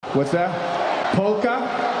What's that? Polka?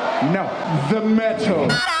 No, the metal.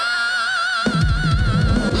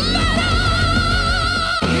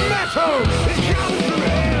 Metal is coming from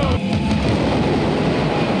hell.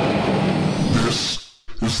 This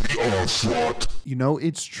is the onslaught. You know,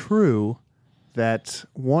 it's true that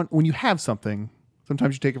when you have something,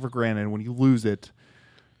 sometimes you take it for granted. When you lose it,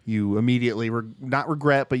 you immediately not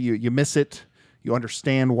regret, but you miss it. You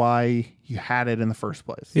understand why you had it in the first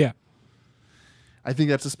place. Yeah. I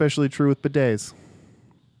think that's especially true with bidets.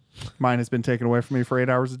 Mine has been taken away from me for 8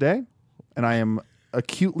 hours a day, and I am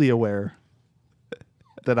acutely aware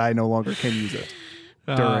that I no longer can use it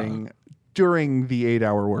during the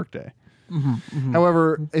 8-hour workday. Mm-hmm, mm-hmm.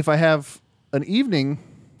 However, if I have an evening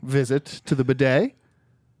visit to the bidet,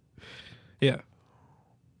 yeah,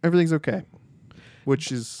 everything's okay,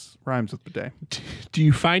 which rhymes with bidet. Do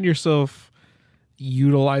you find yourself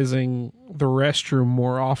utilizing the restroom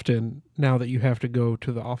more often now that you have to go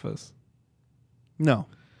to the office? No.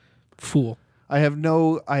 Fool. I am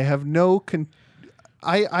not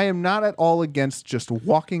at all against just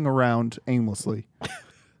walking around aimlessly.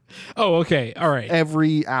 Oh, okay. All right.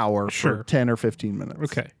 Every hour Sure. for 10 or 15 minutes.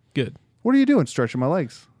 Okay, good. What are you doing? Stretching my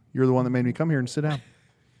legs. You're the one that made me come here and sit down.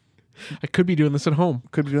 I could be doing this at home.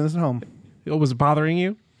 Could be doing this at home. Oh, was it bothering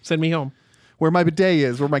you? Send me home. Where my bidet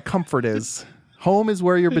is, where my comfort is. Home is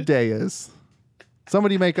where your bidet is.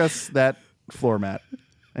 Somebody make us that floor mat.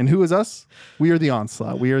 And who is us? We are the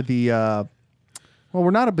Onslaught. We are the, well, we're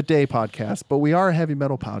not a bidet podcast, but we are a heavy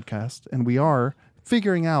metal podcast. And we are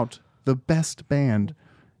figuring out the best band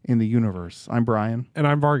in the universe. I'm Brian. And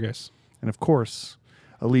I'm Vargas. And of course,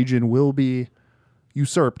 a Legion will be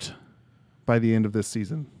usurped by the end of this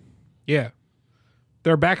season. Yeah.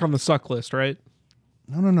 They're back on the suck list, right?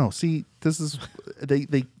 No. See, this is,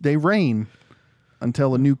 they reign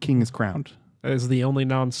until a new king is crowned. As the only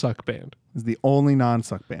non-suck band. Is the only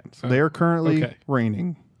non-suck band. So they are currently okay.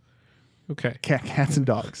 reigning. Okay. Cats and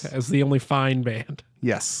dogs. As the only fine band.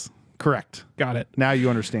 Yes. Correct. Got it. Now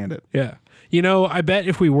you understand it. Yeah. You know, I bet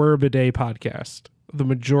if we were a bidet podcast, the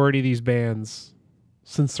majority of these bands,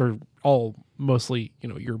 since they're all mostly,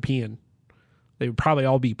 European, they would probably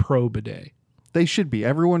all be pro bidet. They should be.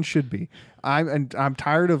 Everyone should be. I'm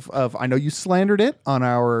tired of I know you slandered it on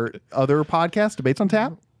our other podcast, Debates on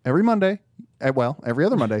Tap, every Monday. Well, every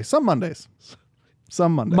other Monday. Some Mondays.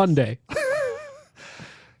 Monday.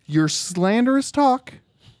 Your slanderous talk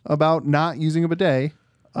about not using a bidet,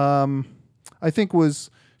 I think was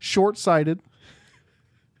short-sighted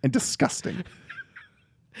and disgusting.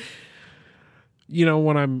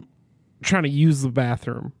 When I'm trying to use the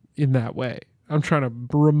bathroom in that way, I'm trying to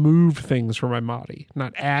remove things from my body,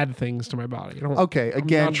 not add things to my body. Okay,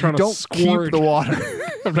 again, you don't squirt keep the water.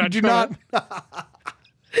 I'm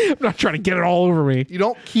not trying to get it all over me. You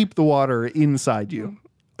don't keep the water inside you.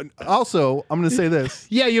 Also, I'm going to say this.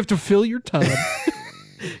 Yeah, you have to fill your tub.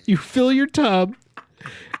 You fill your tub,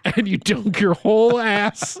 and you dunk your whole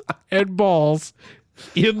ass and balls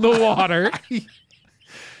in the water.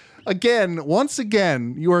 Once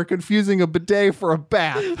again, you are confusing a bidet for a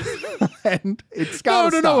bath. And it's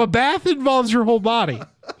got to stop. No. A bath involves your whole body.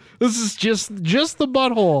 This is just the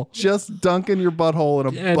butthole. Just dunking your butthole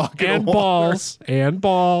in a bucket and of water. balls. And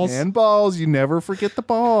balls. And balls. You never forget the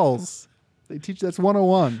balls. They teach that's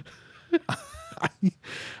 101.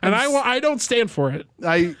 And I don't stand for it.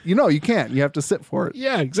 You can't. You have to sit for it.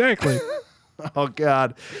 Yeah, exactly. Oh,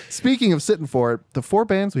 God. Speaking of sitting for it, the 4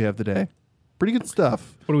 bands we have today, pretty good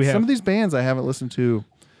stuff. What do we have? Some of these bands I haven't listened to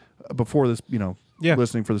before this,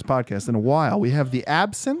 listening for this podcast in a while. We have The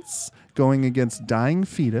Absence going against Dying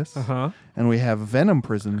Fetus. Uh-huh. And we have Venom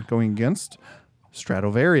Prison going against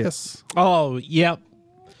Stratovarius. Oh, yep.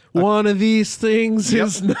 One of these things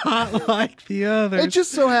is not like the other. It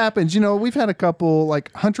just so happens, we've had a couple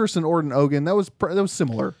like Huntress and Orden Ogan. That was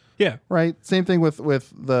similar. Yeah. Right. Same thing with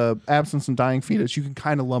the Absence and Dying Fetus. You can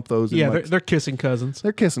kind of lump those in. Yeah, they're kissing cousins.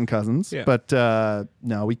 They're kissing cousins. Yeah. But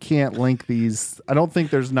no, we can't link these. I don't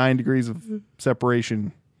think there's 9 degrees of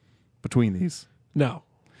separation between these. No.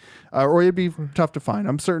 Or it'd be tough to find.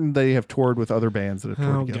 I'm certain they have toured with other bands that have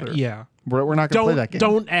toured together. God. Yeah. We're not going to play that game.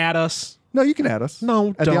 Don't add us. No, you can add us.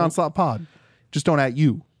 No, at don't. the Onslaught Pod. Just don't at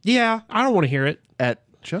you. Yeah, I don't want to hear it. At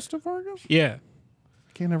Justin Vargas? Yeah.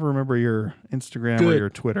 I can't ever remember your Instagram Good. or your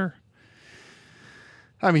Twitter.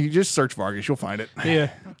 I mean, you just search Vargas, you'll find it.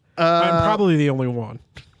 Yeah. I'm probably the only one.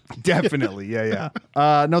 Definitely. Yeah.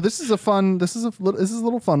 No, this is a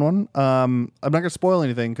little fun one. I'm not going to spoil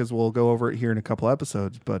anything because we'll go over it here in a couple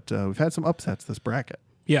episodes, but we've had some upsets this bracket.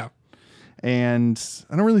 Yeah. And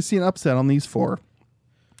I don't really see an upset on these 4.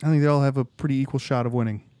 I think they all have a pretty equal shot of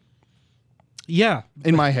winning. Yeah.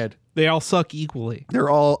 In my head. They all suck equally. They're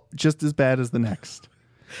all just as bad as the next.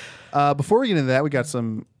 Before we get into that, we got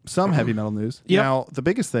some heavy metal news. Yep. Now, the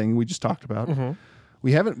biggest thing we just talked about,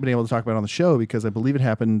 we haven't been able to talk about on the show because I believe it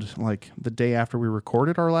happened like the day after we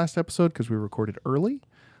recorded our last episode because we recorded early.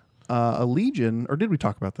 A Legion, or did we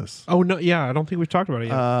talk about this? Oh, no. Yeah, I don't think we've talked about it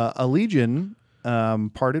yet. A Legion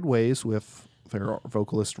parted ways with their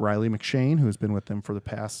vocalist Riley McShane, who has been with them for the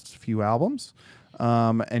past few albums.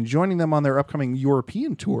 And joining them on their upcoming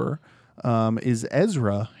European tour is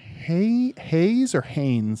Ezra Hayes or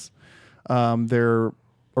Haynes, their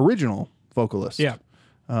original vocalist. Yeah.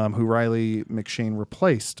 Who Riley McShane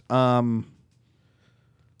replaced. Kind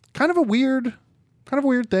of a weird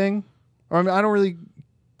thing. I mean, I don't really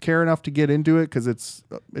care enough to get into it because it's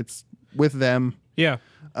with them. Yeah.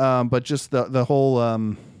 But just the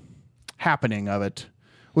whole happening of it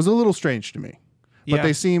was a little strange to me. But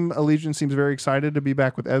Allegiant seems very excited to be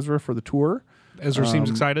back with Ezra for the tour. Ezra seems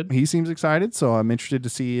excited. He seems excited, so I'm interested to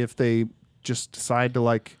see if they just decide to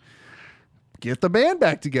like get the band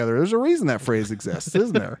back together. There's a reason that phrase exists,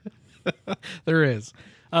 isn't there? There is.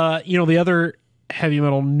 The other heavy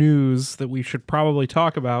metal news that we should probably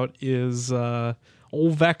talk about is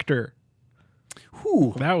old Vector.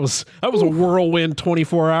 Whew. That was a whirlwind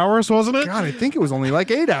 24 hours, wasn't it? God, I think it was only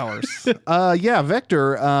like 8 hours. Yeah,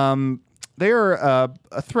 Vector. They are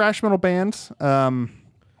a thrash metal band.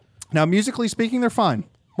 Now, musically speaking, they're fine.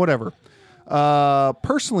 Whatever.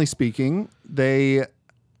 Personally speaking, they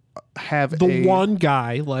have one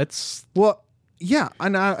guy. Well, yeah.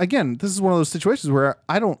 And again, this is one of those situations where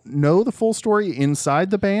I don't know the full story inside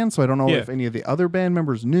the band, so I don't know if any of the other band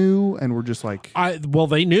members knew and were just like...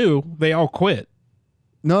 they knew. They all quit.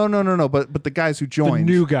 No. But the guys who joined.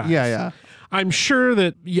 The new guys. Yeah. I'm sure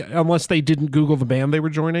that unless they didn't Google the band they were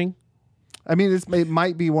joining. I mean, it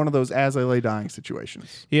might be one of those as I lay dying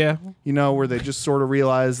situations. Yeah. Where they just sort of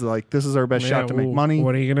realize, like, this is our best shot to make money.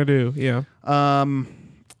 What are you going to do? Yeah.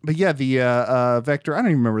 But yeah, the Vector, I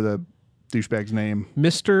don't even remember the douchebag's name.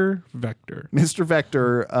 Mr. Vector. Mr.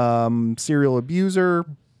 Vector, serial abuser.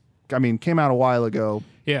 I mean, came out a while ago.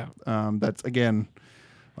 Yeah. That's, again,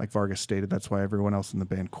 like Vargas stated, that's why everyone else in the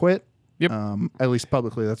band quit. Yep. At least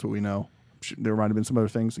publicly, that's what we know. There might have been some other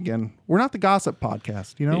things. Again, we're not the gossip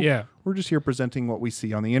podcast, Yeah. We're just here presenting what we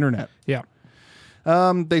see on the internet. Yeah.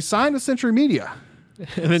 They signed with Century Media.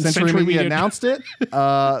 And then Century Media announced it.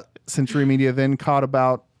 Century Media then caught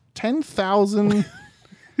about 10,000.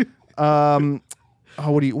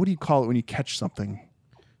 What do you call it when you catch something?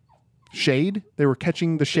 Shade. They were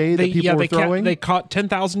catching the shade that people were throwing. They caught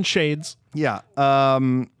 10,000 shades. Yeah.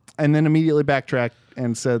 And then immediately backtracked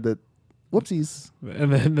and said that, whoopsies.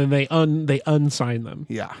 And then they unsigned them.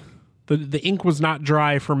 Yeah. The ink was not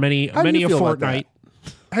dry for many a fortnight.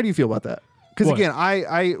 How do you feel about that? Because What? again,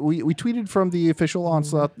 we tweeted from the official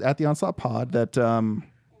Onslaught at the Onslaught Pod that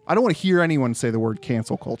I don't want to hear anyone say the word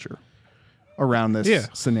cancel culture around this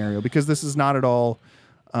scenario, because this is not at all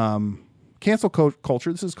cancel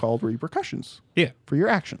culture. This is called repercussions. Yeah. For your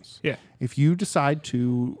actions. Yeah. If you decide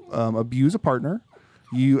to abuse a partner,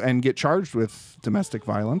 and get charged with domestic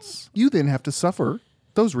violence, you then have to suffer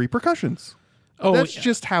those repercussions. Oh, that's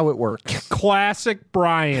just how it works. Classic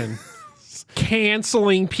Brian.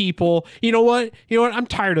 Canceling people. You know what? I'm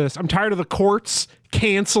tired of this. I'm tired of the courts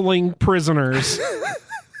canceling prisoners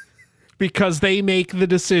because they make the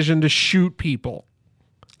decision to shoot people.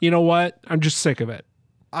 You know what? I'm just sick of it.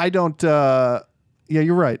 I don't. Yeah,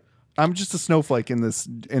 you're right. I'm just a snowflake in this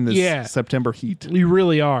September heat. You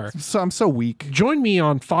really are. So I'm so weak. Join me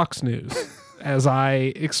on Fox News as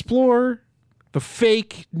I explore the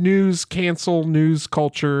fake news, cancel news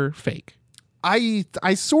culture fake. I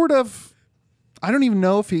sort of, I don't even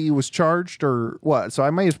know if he was charged or what. So I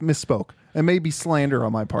may have misspoke. It may be slander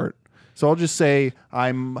on my part. So I'll just say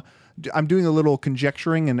I'm doing a little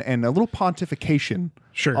conjecturing and a little pontification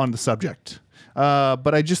on the subject.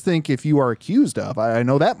 But I just think if you are accused of, I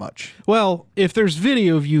know that much. Well, if there's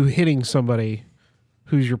video of you hitting somebody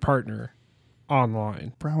who's your partner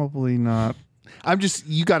online, probably not.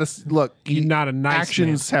 You got to look. You're not a nice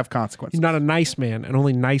actions man. have consequences. You're not a nice man, and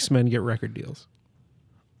only nice men get record deals.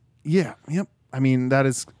 Yeah. Yep. I mean, that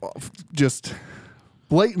is just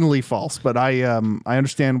blatantly false, but I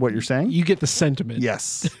understand what you're saying. You get the sentiment.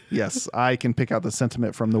 Yes. Yes. I can pick out the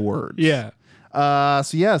sentiment from the words. Yeah.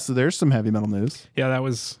 So there's some heavy metal news. Yeah, that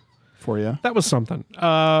was for you. That was something.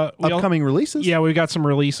 Upcoming releases? Yeah, we got some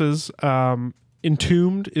releases.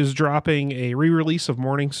 Entombed is dropping a re-release of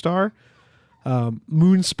Morning Star.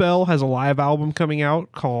 Moonspell has a live album coming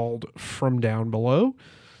out called From Down Below.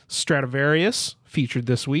 Stratovarius featured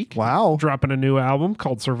this week. Wow. Dropping a new album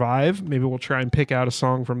called Survive. Maybe we'll try and pick out a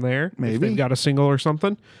song from there. Maybe. If they've got a single or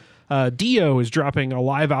something. Dio is dropping a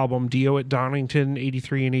live album, Dio at Donington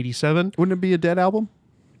 83 and 87. Wouldn't it be a Dead album?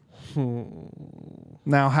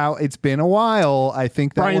 Now, how it's been a while. I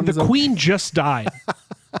think that Brian, one's the Queen just died.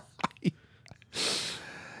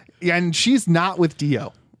 Yeah, and she's not with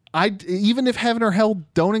Dio. Even if heaven or hell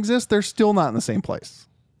don't exist, they're still not in the same place.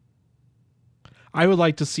 I would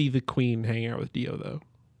like to see the Queen hang out with Dio, though.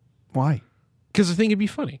 Why? Because I think it'd be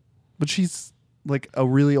funny. But she's like a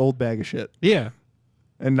really old bag of shit. Yeah.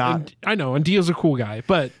 And not. And I know, and Dio's a cool guy,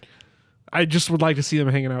 but I just would like to see them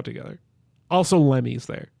hanging out together. Also, Lemmy's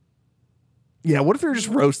there. Yeah, what if they're just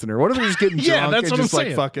roasting her? What if they're just getting Yeah, drunk that's and what I'm just like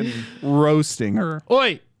saying. fucking roasting her?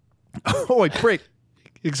 Oi! Oh, wait, prick.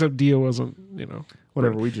 Except Dio wasn't,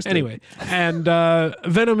 Whatever, we just did. Anyway, and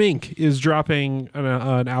Venom Inc. is dropping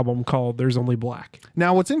an album called There's Only Black.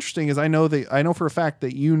 Now, what's interesting is I know for a fact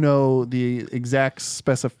that you know the exact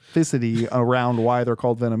specificity around why they're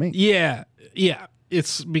called Venom Inc. Yeah.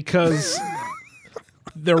 It's because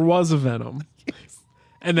there was a Venom.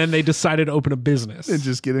 And then they decided to open a business. And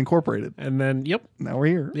just get incorporated. And then, Now we're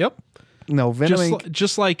here. Yep. No, Venom Inc.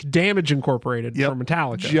 Just like Damage Incorporated from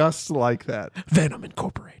Metallica. Just like that. Venom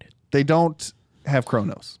Incorporated. They don't have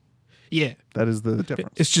Kronos. Yeah. That is the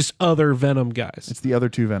difference. It's just other Venom guys. It's the other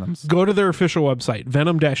two Venoms. Go to their official website,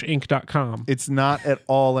 venom-inc.com. It's not at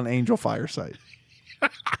all an Angel Fire site.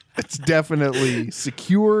 It's definitely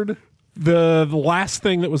secured. The last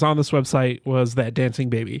thing that was on this website was that dancing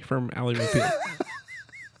baby from Ally McBeal.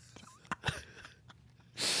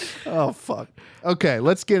 Oh, fuck. Okay,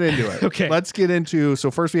 let's get into it. Okay. Let's get into, so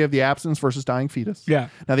first we have The Absence versus Dying Fetus. Yeah.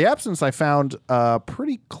 Now, The Absence I found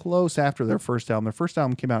pretty close after their first album. Their first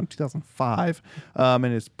album came out in 2005. And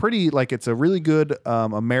it's pretty, like, it's a really good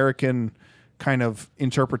American kind of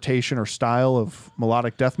interpretation or style of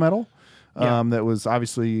melodic death metal that was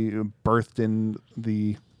obviously birthed in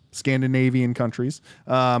the Scandinavian countries.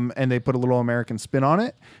 And they put a little American spin on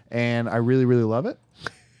it. And I really, really love it.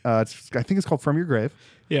 I think it's called From Your Grave.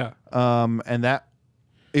 Yeah. And that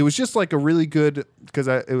it was just like a really good, because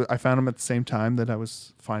I found them at the same time that I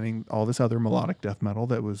was finding all this other melodic death metal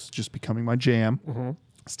that was just becoming my jam. Mm-hmm.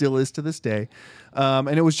 Still is to this day.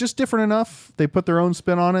 And it was just different enough. They put their own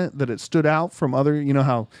spin on it that it stood out from other, you know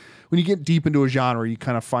how when you get deep into a genre, you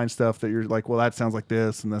kind of find stuff that you're like, well, that sounds like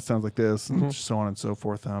this and that sounds like this and so on and so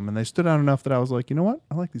forth. And they stood out enough that I was like, you know what?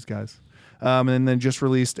 I like these guys. And then just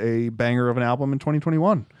released a banger of an album in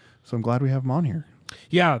 2021. So I'm glad we have them on here.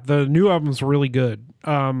 Yeah, the new album's really good.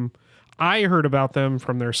 I heard about them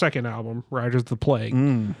from their second album, Riders of the Plague.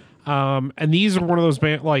 And these are one of those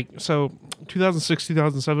bands, so 2006,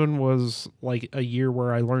 2007 was like a year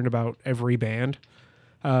where I learned about every band.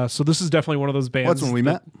 So this is definitely one of those bands. Well, that's when we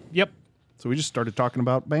met. Yep. So we just started talking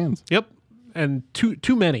about bands. Yep. And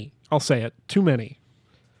too many. I'll say it. Too many.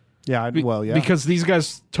 Yeah, yeah. Because these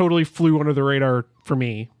guys totally flew under the radar for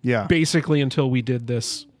me. Yeah. Basically until we did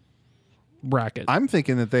this bracket. I'm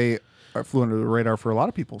thinking that they flew under the radar for a lot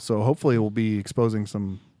of people. So hopefully we'll be exposing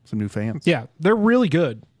some new fans. Yeah, they're really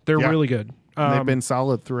good. They're really good. And they've been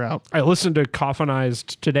solid throughout. I listened to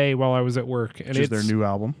Coffinized today while I was at work, and Which is their new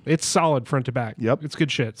album. It's solid front to back. Yep. It's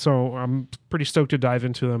good shit. So I'm pretty stoked to dive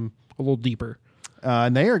into them a little deeper.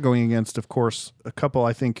 And they are going against, of course, a couple,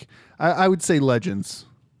 I think, I would say legends.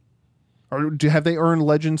 Or have they earned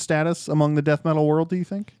legend status among the death metal world, do you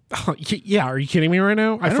think? Oh, yeah, are you kidding me right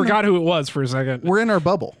now? I forgot who it was for a second. We're in our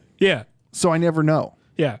bubble. Yeah. So I never know.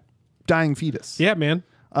 Yeah. Dying Fetus. Yeah, man.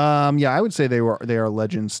 Yeah, I would say they are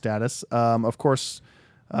legend status. Of course,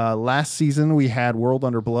 last season we had World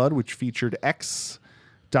Under Blood, which featured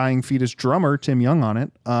Dying Fetus drummer Tim Young on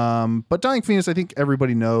it. But Dying Fetus, I think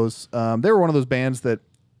everybody knows. They were one of those bands that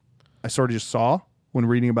I sort of just saw when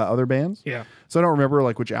reading about other bands. Yeah. So I don't remember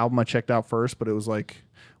like which album I checked out first, but it was like,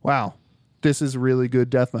 wow, this is really good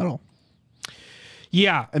death metal.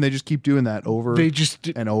 Yeah. And they just keep doing that over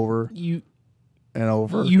and over and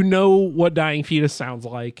over. You know what Dying Fetus sounds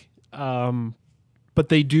like, but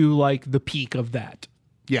they do like the peak of that.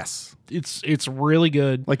 Yes. It's really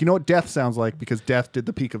good. Like, you know what Death sounds like because Death did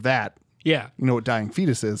the peak of that. Yeah. You know what Dying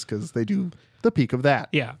Fetus is because they do the peak of that.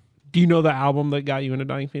 Yeah. Do you know the album that got you into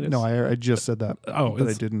Dying Fetus? No, I just said that. Oh, but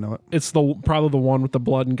I didn't know it. It's probably the one with the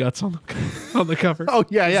blood and guts on the cover. Oh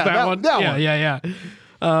yeah, Is yeah, that one. That yeah, one.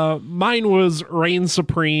 yeah. Mine was Reign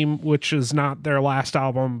Supreme, which is not their last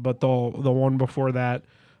album, but the one before that.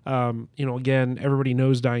 Again, everybody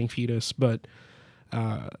knows Dying Fetus, but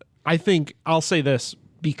I think I'll say this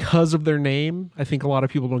because of their name. I think a lot of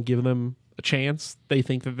people don't give them a chance. They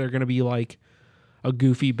think that they're going to be like a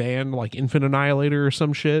goofy band, like Infant Annihilator or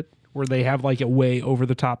some shit, where they have like a way over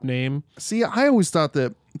the top name. See, I always thought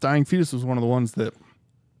that Dying Fetus was one of the ones that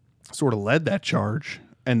sort of led that charge.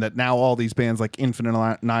 and that now all these bands like Infinite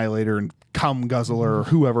Annihilator and Cum Guzzler or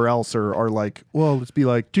whoever else are like, well, let's be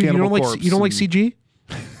like Dude, Cannibal Corpse. you don't like CG?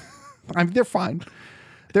 I mean, they're fine.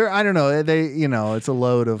 I don't know. It's a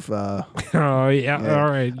load of. Oh yeah. All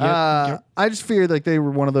right. Yep. I just fear like they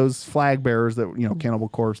were one of those flag bearers that Cannibal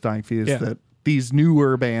Corpse, Dying Fetus, Yeah. that these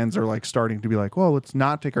newer bands are like starting to be like, well, let's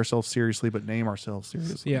not take ourselves seriously, but name ourselves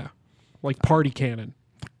seriously. Yeah. Like Party Cannon.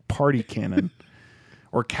 Party Cannon,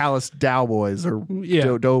 or Callous Doughboys, or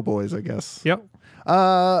Yeah. Doughboys, I guess. Yep.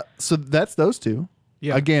 So that's those two.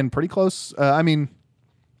 Yeah. Again, pretty close.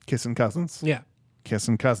 Kissing cousins. Yeah.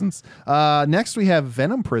 Kissing cousins. Next, we have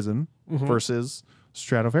Venom Prison versus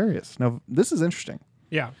Stratovarius. Now, this is interesting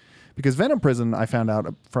Yeah. because Venom Prison, I found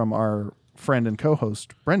out from our friend and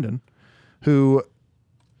co-host, Brendan, who,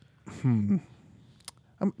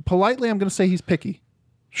 politely, I'm going to say he's picky.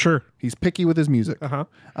 Sure. He's picky with his music. Uh-huh.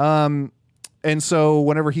 And so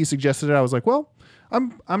whenever he suggested it, I was like, well,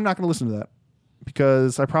 I'm not going to listen to that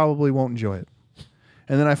because I probably won't enjoy it.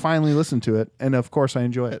 And then I finally listened to it, and of course I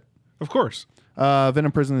enjoy it. Of course.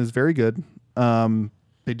 Venom Prison is very good.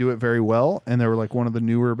 They do it very well, and they were like one of the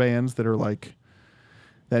newer bands that are like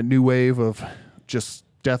that new wave of just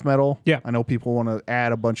death metal. Yeah. I know people want to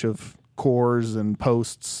add a bunch of cores and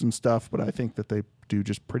posts and stuff, but I think that they do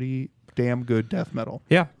just pretty damn good death metal.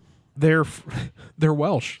 Yeah. They're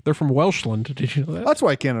Welsh. They're from Welshland. Did you know that? That's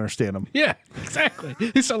why I can't understand them. Yeah, exactly.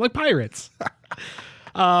 They sound like pirates.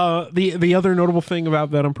 The other notable thing about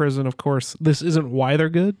Venom Prison, of course, this isn't why they're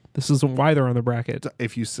good. This isn't why they're on the bracket.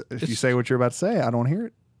 If you say what you're about to say, I don't want to hear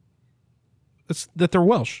it. It's that they're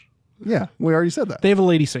Welsh. Yeah, we already said that. They have a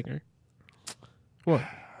lady singer. What?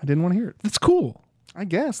 I didn't want to hear it. It's cool. I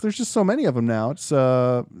guess there's just so many of them now. It's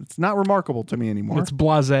not remarkable to me anymore. It's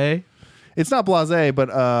blasé. It's not blasé, but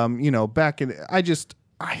back in I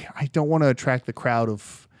don't want to attract the crowd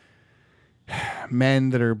of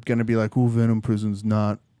men that are going to be like, "Ooh, Venom Prison's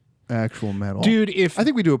not actual metal." Dude, I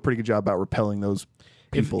think we do a pretty good job about repelling those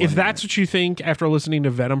people. if that's what you think after listening to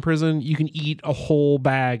Venom Prison, you can eat a whole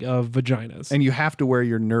bag of vaginas. and you have to wear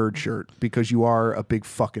your nerd shirt because you are a big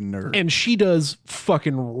fucking nerd. And she does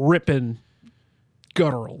fucking ripping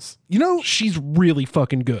gutturals. She's really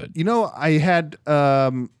fucking good. I had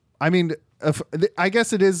I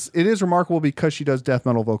guess it is remarkable because she does death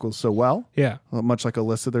metal vocals so well. Yeah. Much like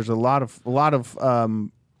Alyssa, there's a lot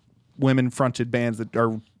of women fronted bands that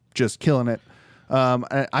are just killing it.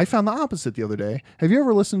 I found the opposite the other day. Have you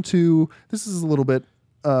ever listened to? This is a little bit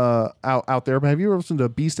out there, but have you ever listened to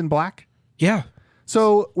Beast in Black? Yeah.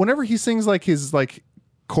 So whenever he sings like his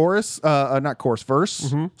chorus, not chorus,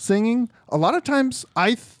 verse singing, a lot of times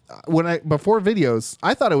before videos,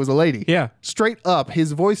 I thought it was a lady. Yeah. Straight up,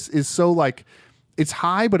 his voice is so like, it's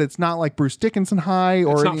high, but it's not like Bruce Dickinson high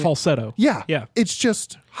or It's not falsetto. Yeah. Yeah. It's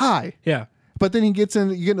just high. Yeah. But then you get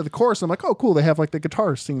into the chorus, and I'm like, oh, cool. They have like the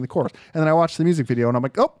guitarist singing the chorus. And then I watch the music video, and I'm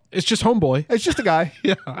like, oh, It's just Homeboy. it's just a guy.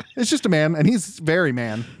 Yeah. It's just a man, and he's very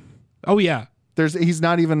man. Oh, yeah. He's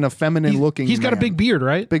not even a feminine looking. He's got a man. big beard,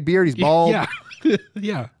 right? Big beard. He's bald. Yeah.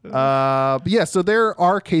 Yeah. But yeah, so there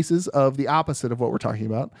are cases of the opposite of what we're talking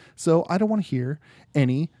about. So I don't want to hear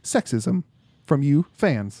any sexism from you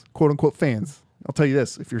fans, quote unquote fans. I'll tell you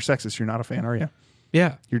this: if you're sexist, you're not a fan, are you?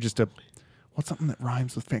 Yeah. You're just what's something that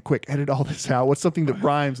rhymes with fan? Quick, edit all this out. What's something that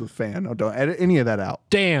rhymes with fan? No, don't edit any of that out.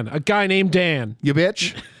 Dan, a guy named Dan. You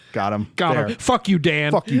bitch. Got him. Got There. him. Fuck you,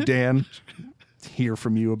 Dan. Fuck you, Dan. Hear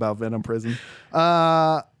from you about Venom Prison.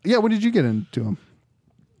 Yeah, when did you get into him?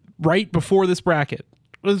 Right before this bracket.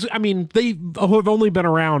 I mean, they have only been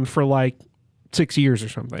around for like 6 years or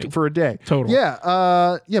something. For a day. Total.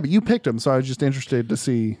 Yeah. Yeah, but you picked him, so I was just interested to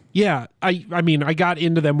see. Yeah, I mean, I got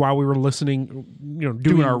into them while we were listening,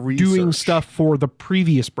 Doing our research. doing stuff for the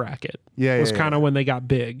previous bracket. Yeah, was yeah, kind of when they got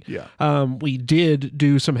big. Yeah. We did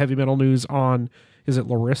do some heavy metal news on. Is it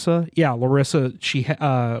Larissa? Yeah, Larissa. She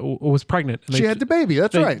was pregnant. And She had the baby.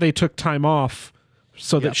 That's right. They took time off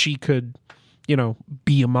so that she could,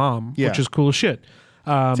 be a mom, Yeah. which is cool as shit.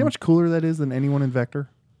 See how much cooler that is than anyone in Vector?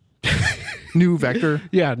 New Vector.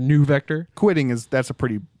 Yeah, new Vector. Quitting that's a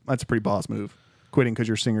pretty boss move. Quitting because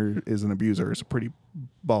your singer is an abuser is a pretty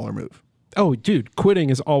baller move. Oh, dude, quitting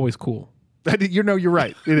is always cool. You're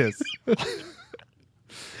right. It is.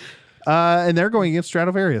 And they're going against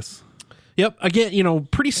Stratovarius. Yep. Again,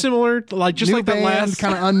 pretty similar, like just New like band, the last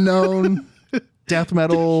kind of unknown death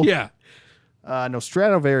metal. Yeah. No,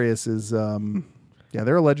 Stratovarius is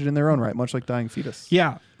they're a legend in their own right, much like Dying Fetus.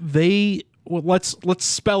 Yeah. Let's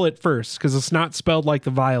spell it first because it's not spelled like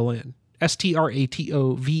the violin.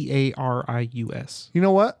 Stratovarius. You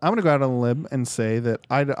know what? I'm going to go out on a limb and say that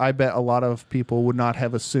I bet a lot of people would not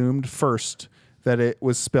have assumed first that it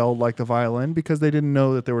was spelled like the violin because they didn't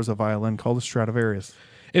know that there was a violin called the Stradivarius.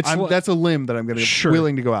 That's a limb that I'm going to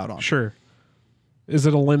willing to go out on. Sure. Is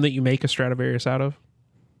it a limb that you make a Stradivarius out of?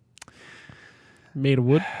 Made of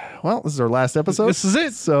wood? Well, this is our last episode. This is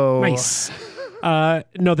it. So nice.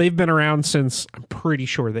 No, they've been around since, I'm pretty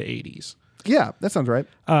sure, the 80s. Yeah, that sounds right.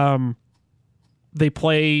 They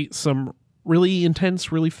play some really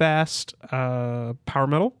intense, really fast power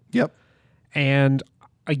metal. Yep. And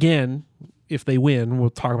again, if they win, we'll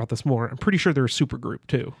talk about this more. I'm pretty sure they're a super group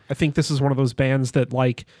too. I think this is one of those bands that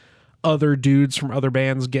like other dudes from other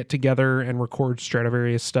bands get together and record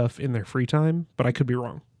Stradivarius stuff in their free time, but I could be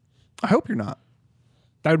wrong. I hope you're not.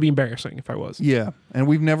 That would be embarrassing if I was. Yeah, and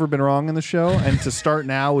we've never been wrong in the show, and to start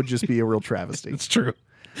now would just be a real travesty. It's true.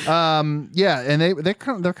 Yeah, and they're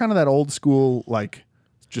kind of that old school, like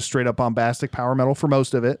just straight up bombastic power metal for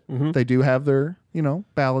most of it. Mm-hmm. They do have their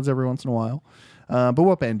ballads every once in a while, but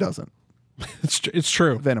what band doesn't? It's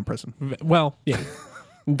true. Venom Prison. Well, yeah,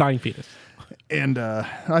 Dying Fetus. And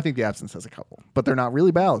I think The Absence has a couple, but they're not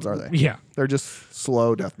really ballads, are they? Yeah, they're just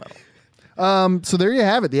slow death metal. So there you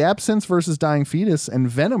have it: The Absence versus Dying Fetus, and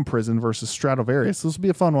Venom Prison versus Stratovarius. This will be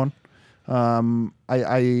a fun one.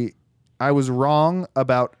 I was wrong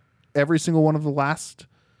about every single one of the last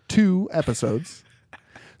 2 episodes,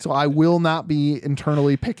 so I will not be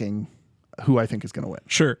internally picking who I think is going to win.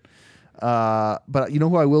 Sure. But you know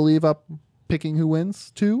who I will leave up picking who wins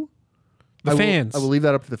too? The fans. I will leave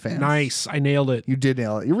that up to the fans. Nice. I nailed it. You did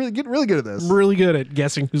nail it. You're really good at this. Really good at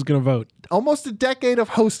guessing who's going to vote. Almost a decade of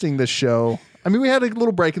hosting this show. I mean, we had a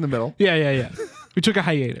little break in the middle. Yeah. We took a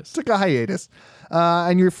hiatus.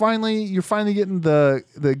 And you're finally getting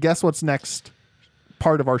the guess what's next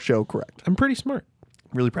part of our show correct. I'm pretty smart.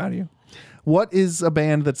 Really proud of you. What is a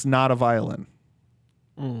band that's not a violin?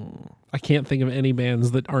 I can't think of any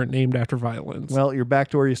bands that aren't named after violins. Well, you're back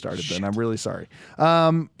to where you started then. I'm really sorry.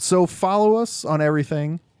 So follow us on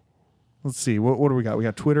everything. Let's see. What do we got? We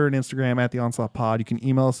got Twitter and Instagram at The Onslaught Pod. You can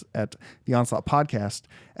email us at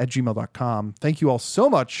theonsloughtpodcast@gmail.com. Thank you all so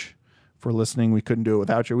much for listening. We couldn't do it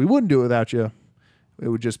without you. We wouldn't do it without you. It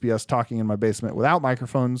would just be us talking in my basement without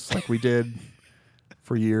microphones like we did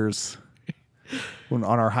for years on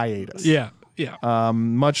our hiatus. Yeah.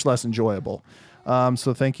 Much less enjoyable.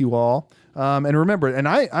 So thank you all. And remember, and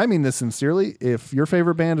I mean this sincerely, if your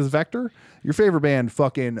favorite band is Vector, your favorite band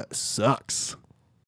fucking sucks.